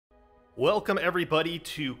Welcome everybody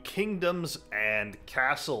to Kingdoms and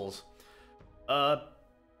Castles.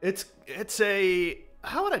 It's a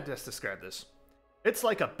how would I just describe this? It's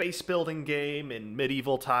like a base building game in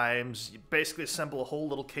medieval times. You basically assemble a whole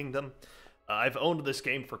little kingdom. I've owned this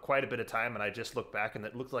game for quite a bit of time, and I just looked back and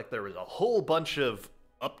it looked like there was a whole bunch of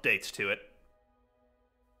updates to it.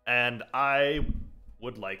 And I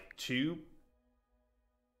would like to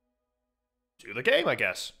do the game, I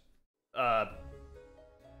guess.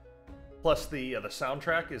 Plus, the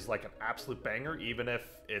soundtrack is like an absolute banger, even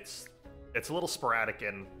if it's a little sporadic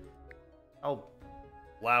in how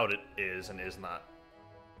loud it is and is not.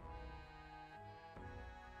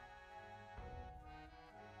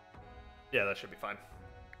 Yeah, that should be fine.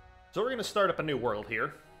 So we're going to start up a new world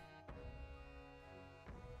here.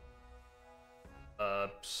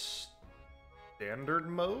 Standard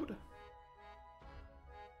mode?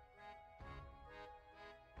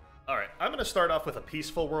 Alright, I'm going to start off with a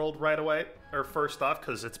peaceful world right away, or first off,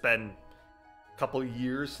 because it's been a couple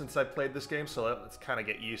years since I played this game, so let's kind of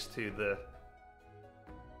get used to the...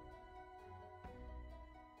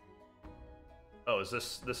 Oh,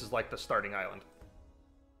 this is like the starting island.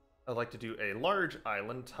 I'd like to do a large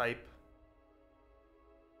island type.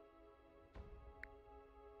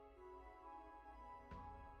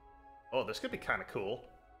 Oh, this could be kind of cool.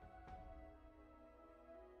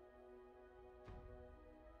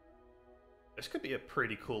 This could be a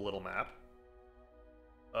pretty cool little map.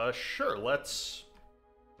 Sure, let's...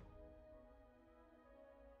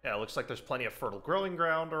 Yeah, it looks like there's plenty of fertile growing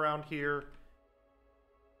ground around here.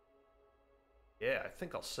 Yeah, I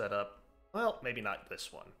think I'll set up... Well, maybe not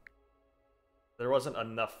this one. There wasn't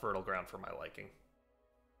enough fertile ground for my liking.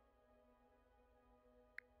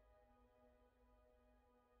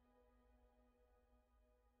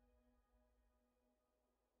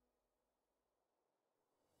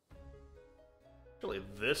 Actually,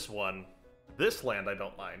 this land I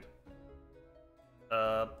don't mind.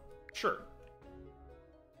 Sure.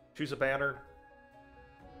 Choose a banner.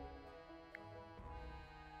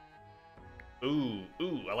 Ooh,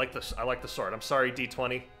 I like this. I like the sword. I'm sorry,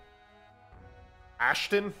 D20.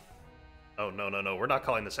 Ashton? Oh, no, we're not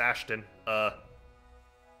calling this Ashton.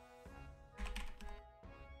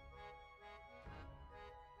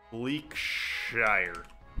 Bleakshire.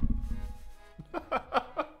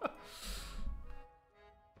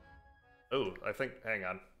 Oh, I think, hang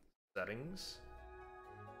on. Settings.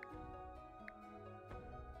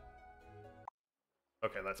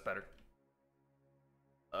 Okay, that's better.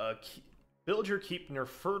 Build your keep near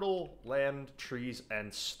fertile land, trees,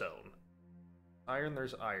 and stone. Iron,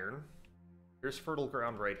 there's iron. Here's fertile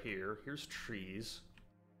ground right here. Here's trees.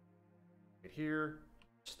 Right here,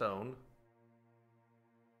 stone.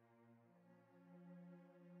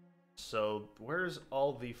 So, where's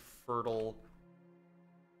all the fertile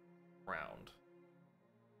ground?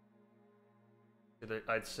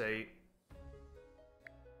 I'd say...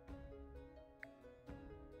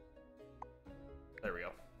 There we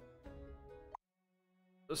go.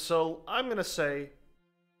 So, I'm gonna say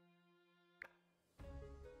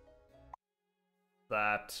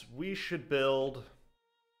that we should build...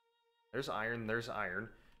 There's iron, there's iron.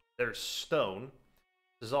 There's stone.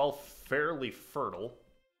 This is all fairly fertile.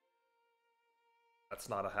 That's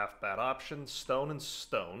not a half-bad option. Stone and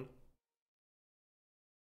stone.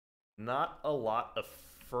 Not a lot of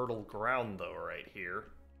fertile ground, though, right here.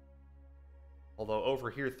 Although over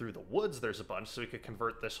here through the woods there's a bunch, so we could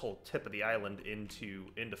convert this whole tip of the island into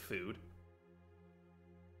food.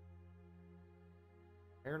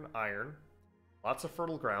 Iron. Lots of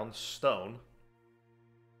fertile ground. Stone.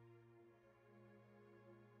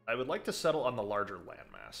 I would like to settle on the larger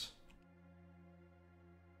landmass.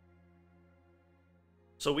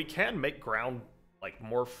 So we can make ground, like,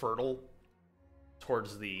 more fertile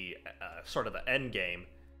towards the, sort of the end game.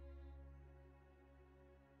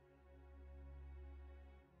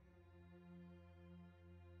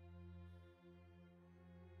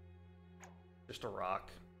 Just a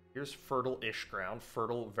rock. Here's fertile-ish ground.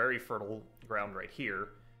 Very fertile ground right here.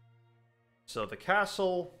 So the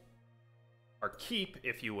castle, our keep,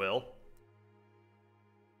 if you will,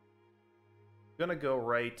 gonna go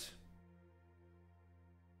right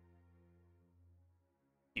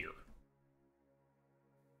here.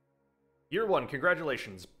 Year 1,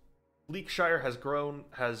 congratulations. Bleakshire has grown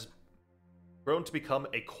to become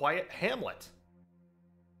a quiet hamlet.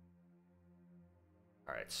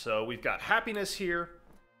 Alright, so we've got happiness here.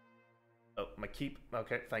 Oh, my keep.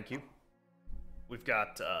 Okay, thank you. We've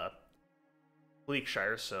got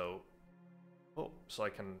Bleakshire, so... Oh, so I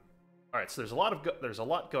can... Alright, so there's a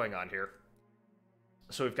lot going on here.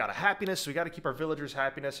 So we've got a happiness, so we got to keep our villagers'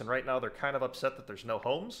 happiness, and right now they're kind of upset that there's no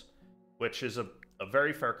homes. which is a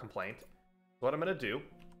very fair complaint. What I'm going to do,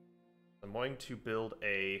 I'm going to build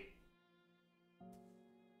a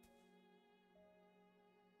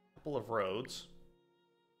couple of roads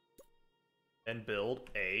and build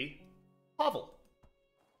a hovel.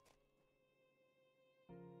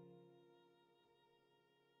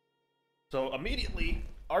 So immediately,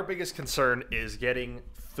 our biggest concern is getting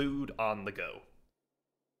food on the go.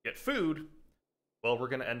 Get food, well, we're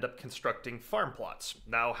going to end up constructing farm plots.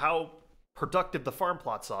 Now, how productive the farm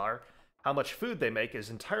plots are, how much food they make, is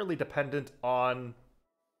entirely dependent on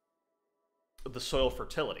the soil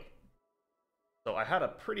fertility. So I had a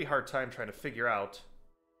pretty hard time trying to figure out...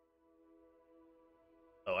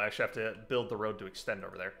 Oh, I actually have to build the road to extend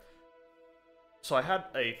over there. So I had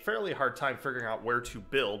a fairly hard time figuring out where to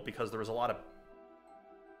build because there was a lot of...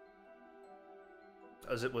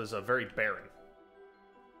 as it was very barren.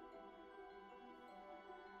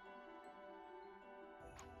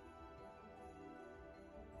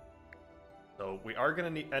 So we are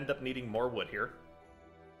going to end up needing more wood here.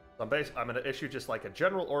 So I'm going to issue just like a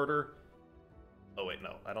general order. Oh wait,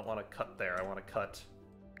 no, I don't want to cut there. I want to cut...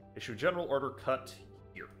 issue general order cut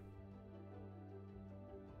here.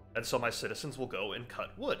 And so my citizens will go and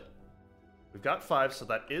cut wood. We've got 5, so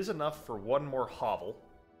that is enough for one more hovel.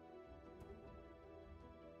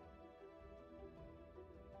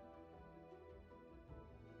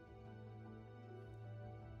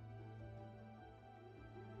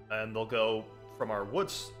 And they'll go from our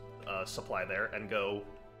wood supply there and go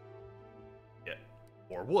get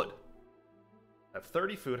more wood. I have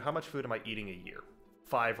 30 food. How much food am I eating a year?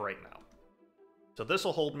 5 right now. So this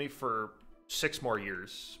will hold me for 6 more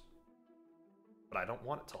years. But I don't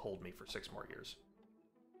want it to hold me for 6 more years.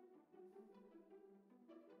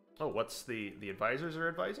 Oh, what's the advisors are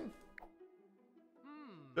advising?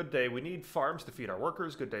 Good day. We need farms to feed our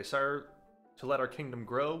workers. Good day, sire. To let our kingdom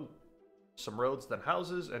grow. Some roads, then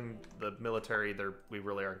houses, and the military, we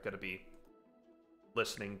really aren't going to be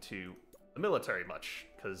listening to the military much,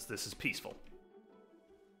 because this is peaceful.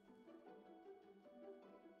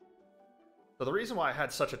 So the reason why I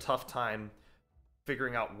had such a tough time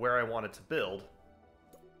figuring out where I wanted to build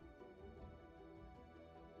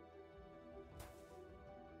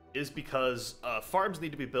is because farms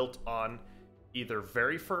need to be built on either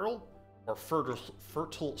very fertile or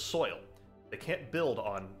fertile soil. They can't build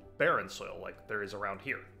on barren soil like there is around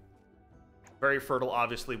here. Very fertile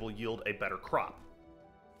obviously will yield a better crop.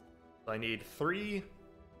 So I need 3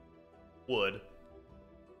 wood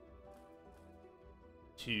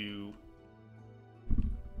to...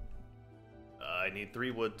 I need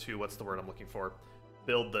 3 wood to, what's the word I'm looking for?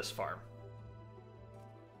 Build this farm.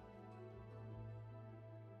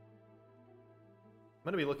 I'm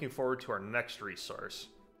going to be looking forward to our next resource.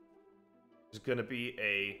 It's going to be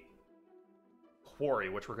a quarry,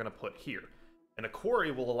 which we're going to put here. And a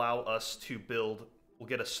quarry will allow us to build, we'll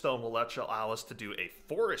get a stone, will allow us to do a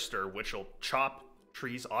forester, which will chop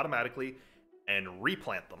trees automatically and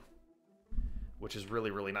replant them, which is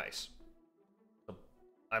really, really nice. So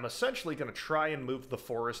I'm essentially going to try and move the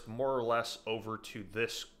forest more or less over to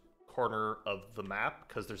this corner of the map,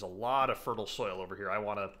 because there's a lot of fertile soil over here I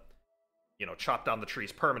want to, you know, chop down the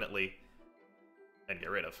trees permanently and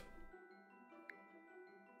get rid of.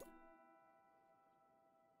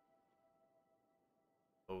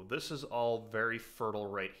 Oh, this is all very fertile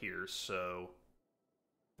right here, so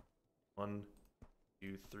 1,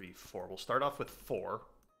 2, 3, 4. We'll start off with 4.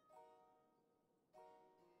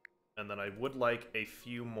 And then I would like a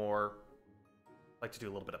few more... I'd like to do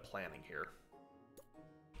a little bit of planning here.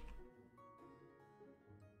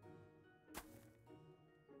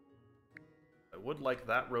 I would like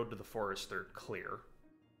that road to the forester clear.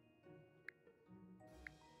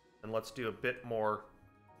 And let's do a bit more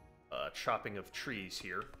chopping of trees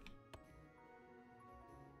here.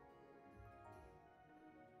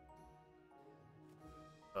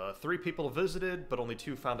 Three people visited, but only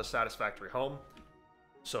 2 found a satisfactory home.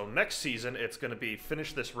 So next season, it's going to be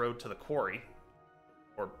finish this road to the quarry.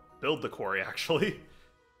 Or build the quarry, actually.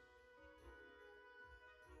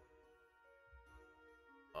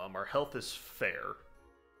 Our health is fair.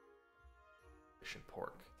 Fish and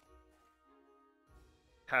pork.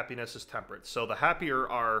 Happiness is temperate. So the happier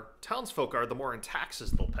our townsfolk are, the more in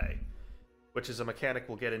taxes they'll pay. Which is a mechanic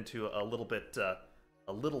we'll get into a little bit,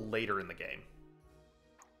 a little later in the game.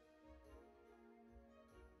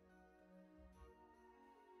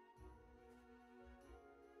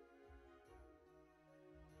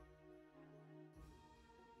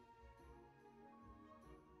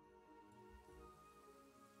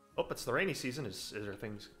 Oh, it's the rainy season. Is there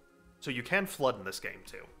things... So you can flood in this game,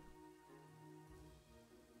 too.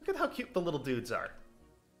 Look at how cute the little dudes are.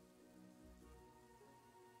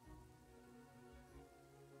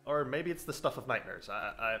 Or maybe it's the stuff of nightmares.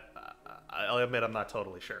 I'll admit I'm not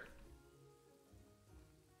totally sure.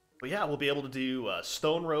 But yeah, we'll be able to do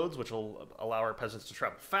stone roads, which will allow our peasants to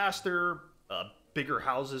travel faster, bigger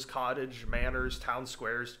houses, cottage, manors, town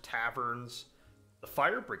squares, taverns. The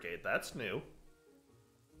fire brigade, that's new.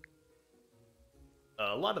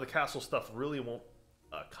 A lot of the castle stuff really won't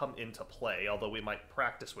come into play, although we might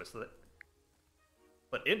practice with it.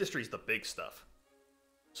 But industry's the big stuff.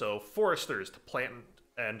 So foresters to plant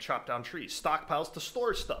and chop down trees, stockpiles to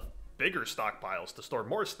store stuff, bigger stockpiles to store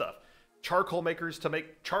more stuff, charcoal makers to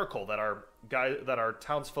make charcoal that our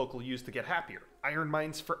townsfolk will use to get happier, iron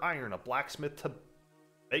mines for iron, a blacksmith to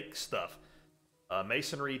make stuff,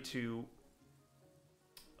 masonry to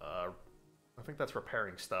I think that's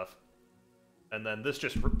repairing stuff, and then this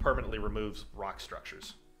just permanently removes rock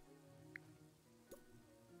structures.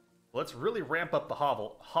 Let's really ramp up the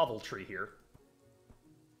hovel tree here.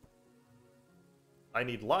 I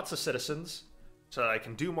need lots of citizens so that I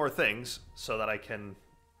can do more things, so that I can,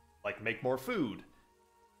 like, make more food,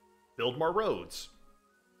 build more roads,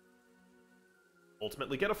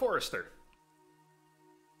 ultimately get a forester.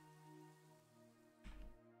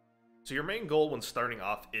 So your main goal when starting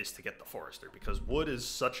off is to get the forester, because wood is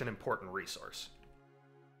such an important resource.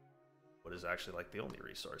 Wood is actually, like, the only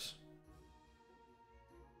resource.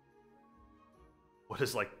 Wood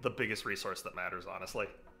is, like, the biggest resource that matters, honestly.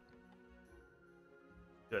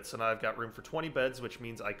 Good, so now I've got room for 20 beds, which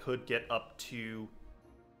means I could get up to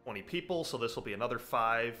 20 people, so this will be another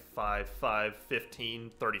 5, 5, 5,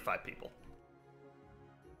 15, 35 people.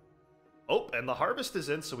 Oh, and the harvest is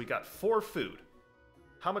in, so we got 4 food.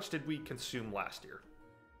 How much did we consume last year?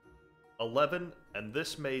 11, and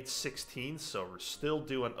this made 16, so we're still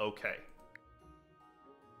doing okay.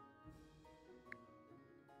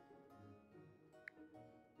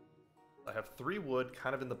 I have 3 wood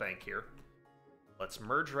kind of in the bank here. Let's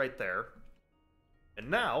merge right there.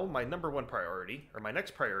 And now, my number 1 priority, or my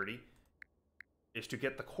next priority, is to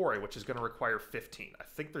get the quarry, which is going to require 15. I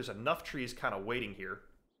think there's enough trees kind of waiting here.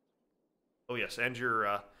 Oh yes, and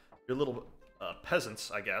your little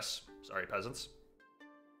peasants, I guess. Sorry, peasants.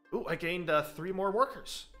 Ooh, I gained 3 more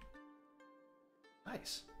workers.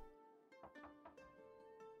 Nice.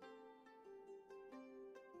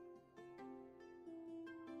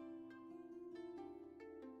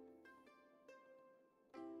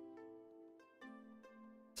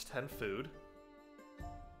 It's 10 food.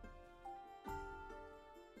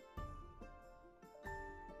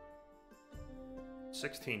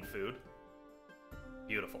 $16 food.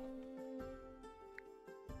 Beautiful.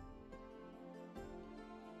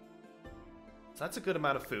 So that's a good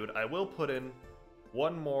amount of food. I will put in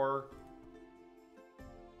 1 more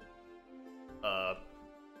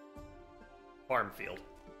farm field.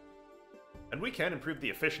 And we can improve the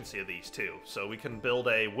efficiency of these too. So we can build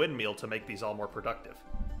a windmill to make these all more productive.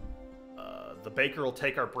 The baker will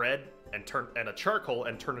take our bread and a charcoal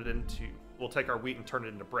and turn it into... We'll take our wheat and turn it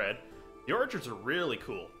into bread. The orchards are really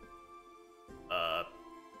cool.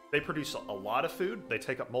 They produce a lot of food. They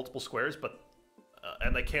take up multiple squares, but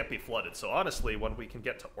and they can't be flooded. So honestly, when we can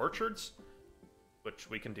get to orchards, which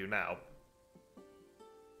we can do now,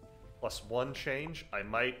 +1 change, I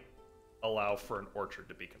might allow for an orchard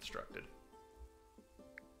to be constructed.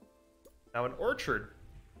 Now, an orchard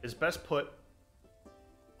is best put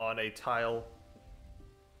on a tile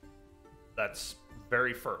that's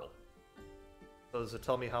very fertile. So does it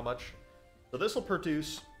tell me how much? So this will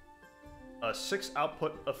produce 6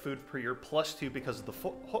 output of food per year, +2 because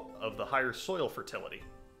of the higher soil fertility.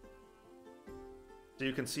 So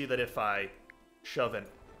you can see that if I shove an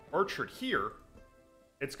orchard here,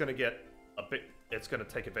 it's going to get a bit. It's going to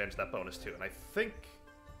take advantage of that bonus too. And I think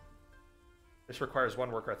this requires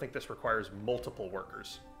 1 worker. I think this requires multiple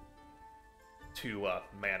workers to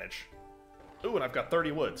manage. Ooh, and I've got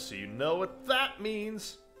 30 wood, so you know what that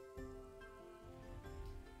means.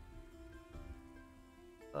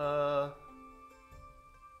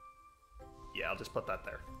 Yeah, I'll just put that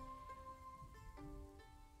there.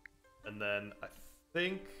 And then I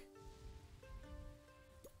think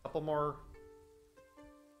a couple more.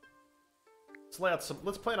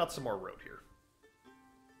 Let's plan out some more road here.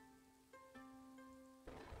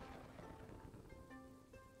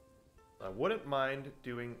 I wouldn't mind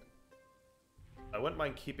keeping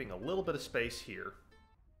a little bit of space here.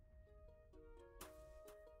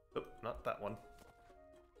 Oh, not that one.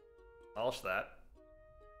 Polish that.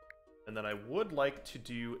 And then I would like to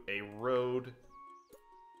do a road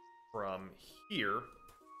from here.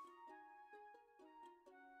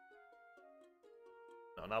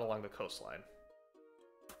 No, not along the coastline.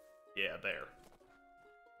 Yeah, there.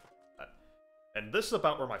 And this is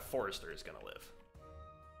about where my forester is going to live.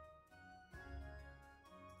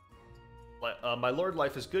 My lord,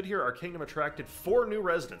 life is good here. Our kingdom attracted 4 new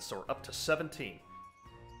residents, so we're up to 17.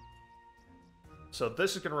 So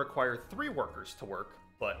this is going to require 3 workers to work,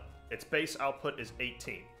 but its base output is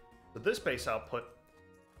 18. So this base output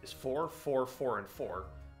is 4, 4, 4, and 4.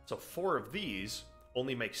 So 4 of these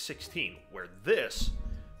only make 16, where this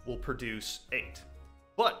will produce 8.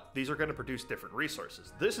 But these are going to produce different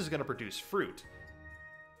resources. This is going to produce fruit,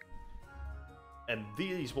 and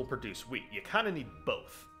these will produce wheat. You kind of need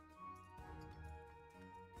both.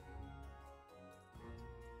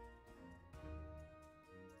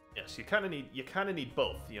 Yes, you kind of need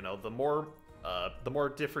both. You know, the more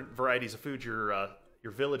different varieties of food your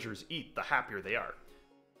villagers eat, the happier they are.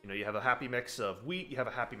 You know, you have a happy mix of wheat, you have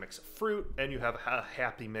a happy mix of fruit, and you have a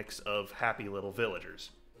happy mix of happy little villagers.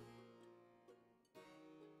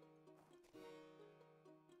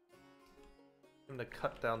 I'm gonna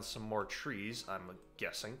cut down some more trees, I'm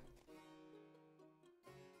guessing.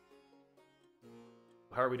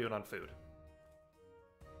 How are we doing on food?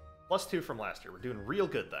 +2 from last year. We're doing real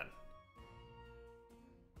good then.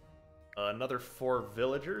 Another 4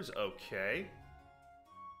 villagers. Okay.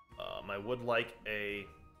 I would like a...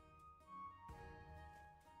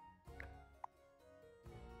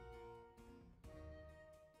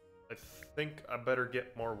 I think I better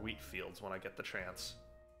get more wheat fields when I get the chance.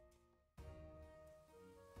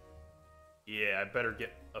 Yeah, I better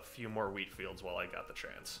get a few more wheat fields while I got the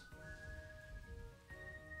chance.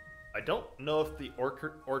 I don't know if the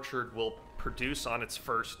orchard will produce on its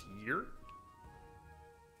first year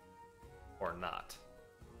or not.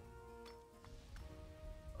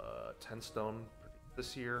 10 stone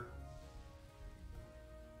this year.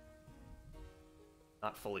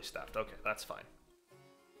 Not fully staffed. Okay, that's fine.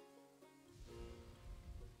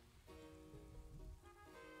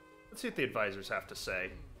 Let's see what the advisors have to say.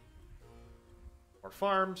 More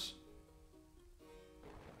farms.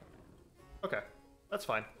 Okay, that's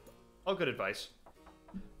fine. All good advice.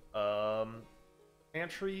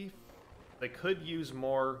 Pantry, they could use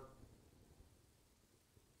more...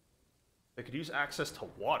 They could use access to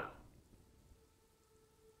water.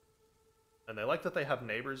 And they like that they have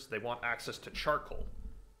neighbors. They want access to charcoal.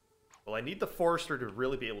 Well, I need the forester to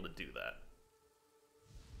really be able to do that.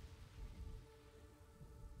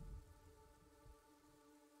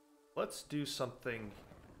 Let's do something...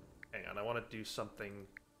 Hang on, I want to do something...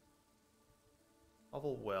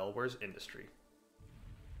 Level well, where's industry?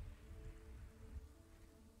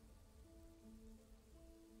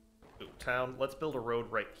 Ooh, town, let's build a road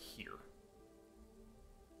right here.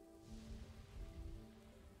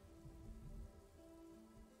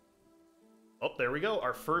 Oh, there we go,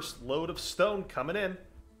 our first load of stone coming in.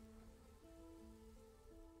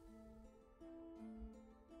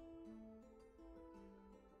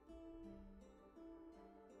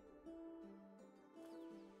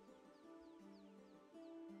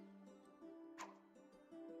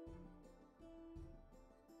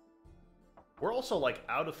 We're also, like,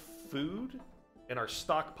 out of food in our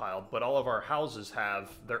stockpile, but all of our houses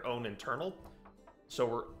have their own internal. So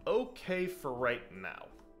we're okay for right now.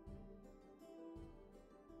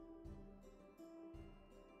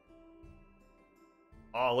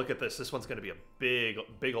 Oh, look at this. This one's going to be a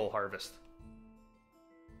big ol' harvest.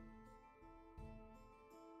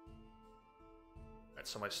 Alright,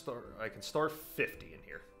 so I can store 50 in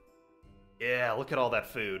here. Yeah, look at all that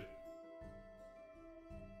food.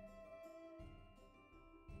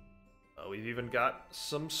 We've even got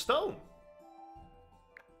some stone,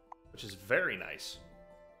 which is very nice.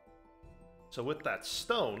 So with that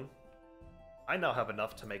stone, I now have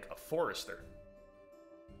enough to make a forester.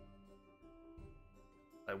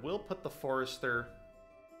 I will put the forester...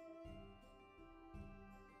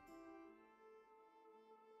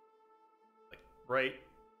 like, right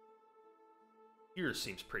here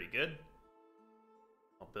seems pretty good.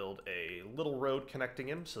 I'll build a little road connecting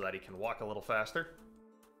him so that he can walk a little faster.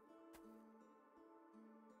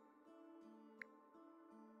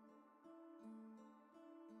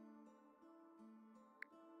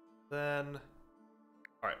 Then,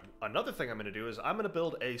 alright, another thing I'm going to do is I'm going to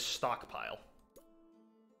build a stockpile.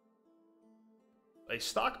 A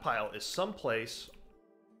stockpile is someplace...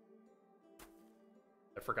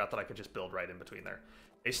 I forgot that I could just build right in between there.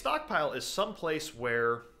 A stockpile is someplace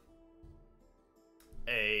where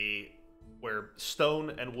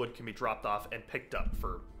stone and wood can be dropped off and picked up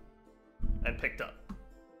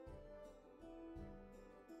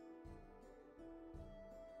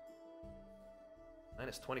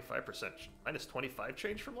Minus 25%. Minus 25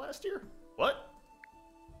 change from last year? What?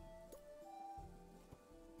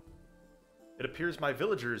 It appears my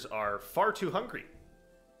villagers are far too hungry.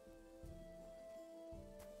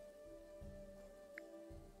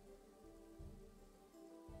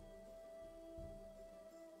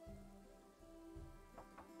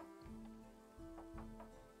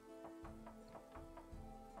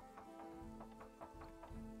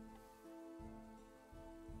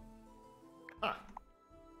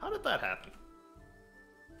 let that happen?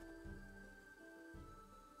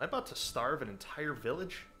 Am I about to starve an entire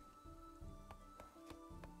village?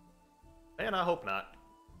 Man, I hope not.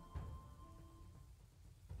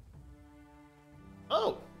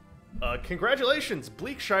 Oh! Congratulations!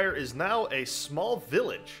 Bleakshire is now a small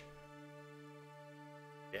village.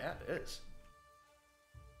 Yeah, it is.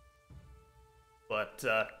 But,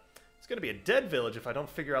 it's gonna be a dead village if I don't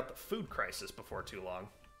figure out the food crisis before too long.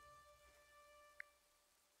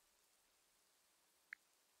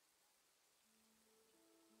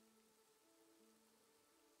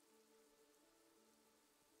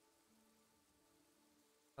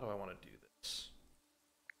 How do I want to do this?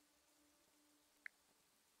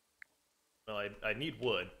 Well, I need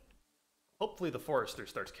wood. Hopefully the forester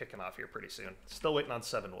starts kicking off here pretty soon. Still waiting on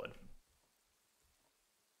 7 wood.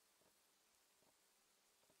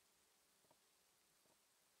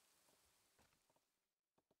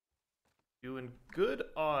 Doing good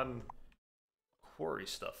on quarry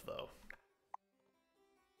stuff, though.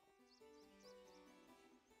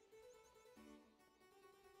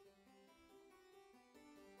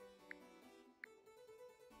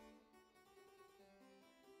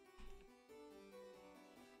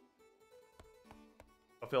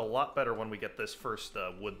 I'll feel a lot better when we get this first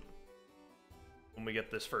wood. When we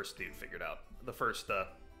get this first dude figured out. The first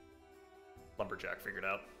lumberjack figured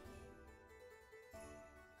out.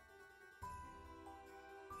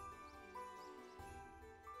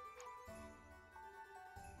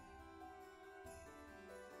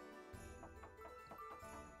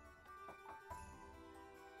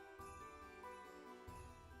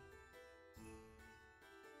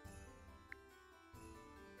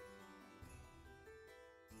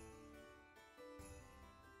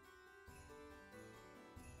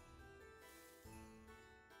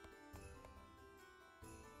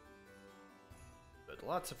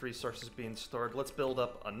 Lots of resources being stored. Let's build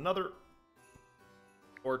up another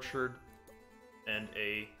orchard and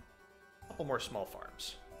a couple more small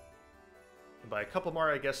farms. And by a couple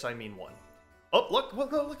more, I guess I mean one. Oh, look,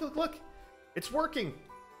 look, look, look, look, look! It's working!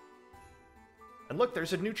 And look,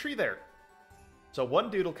 there's a new tree there. So one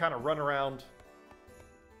dude will kind of run around.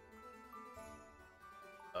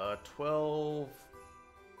 12...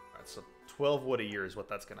 Alright, so 12 wood a year is what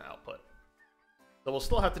that's going to output. So we'll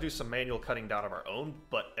still have to do some manual cutting down of our own,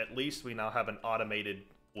 but at least we now have an automated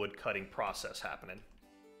wood cutting process happening.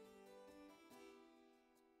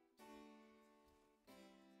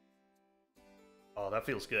 Oh, that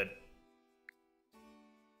feels good.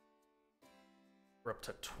 We're up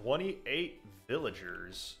to 28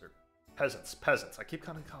 villagers. Or peasants. Peasants. I keep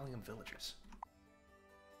kind of calling them villagers.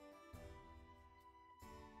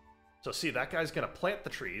 So see, that guy's going to plant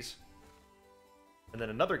the trees. And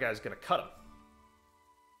then another guy's going to cut them.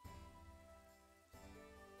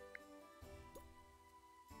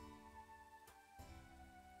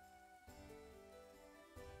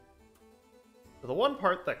 The one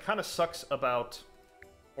part that kind of sucks about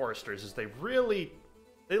foresters is they're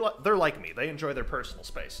like me. They enjoy their personal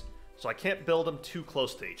space. So I can't build them too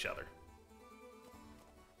close to each other.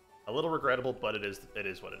 A little regrettable, but it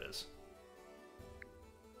is what it is.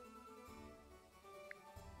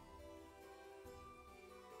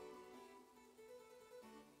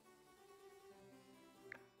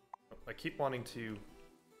 I keep wanting to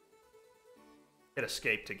hit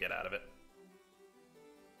escape to get out of it.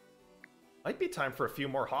 Might be time for a few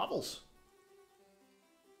more hovels.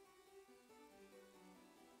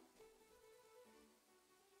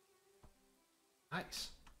 Nice.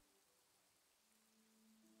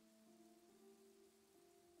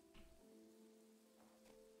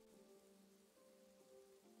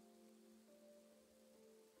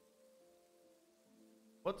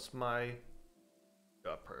 What's my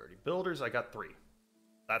priority? Builders, I got 3.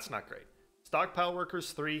 That's not great. Stockpile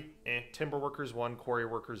workers, 3. Timber workers, 1. Quarry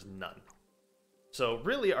workers, none. So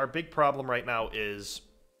really our big problem right now is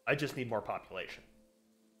I just need more population.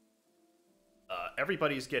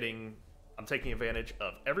 Everybody's getting... I'm taking advantage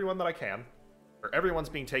of everyone that I can. Or everyone's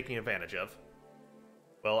being taken advantage of.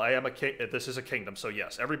 Well, I am a king. This is a kingdom, so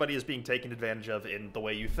yes, everybody is being taken advantage of in the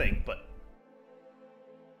way you think, but...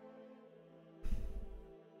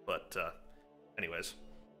 anyways.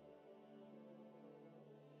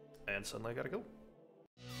 And suddenly I gotta go.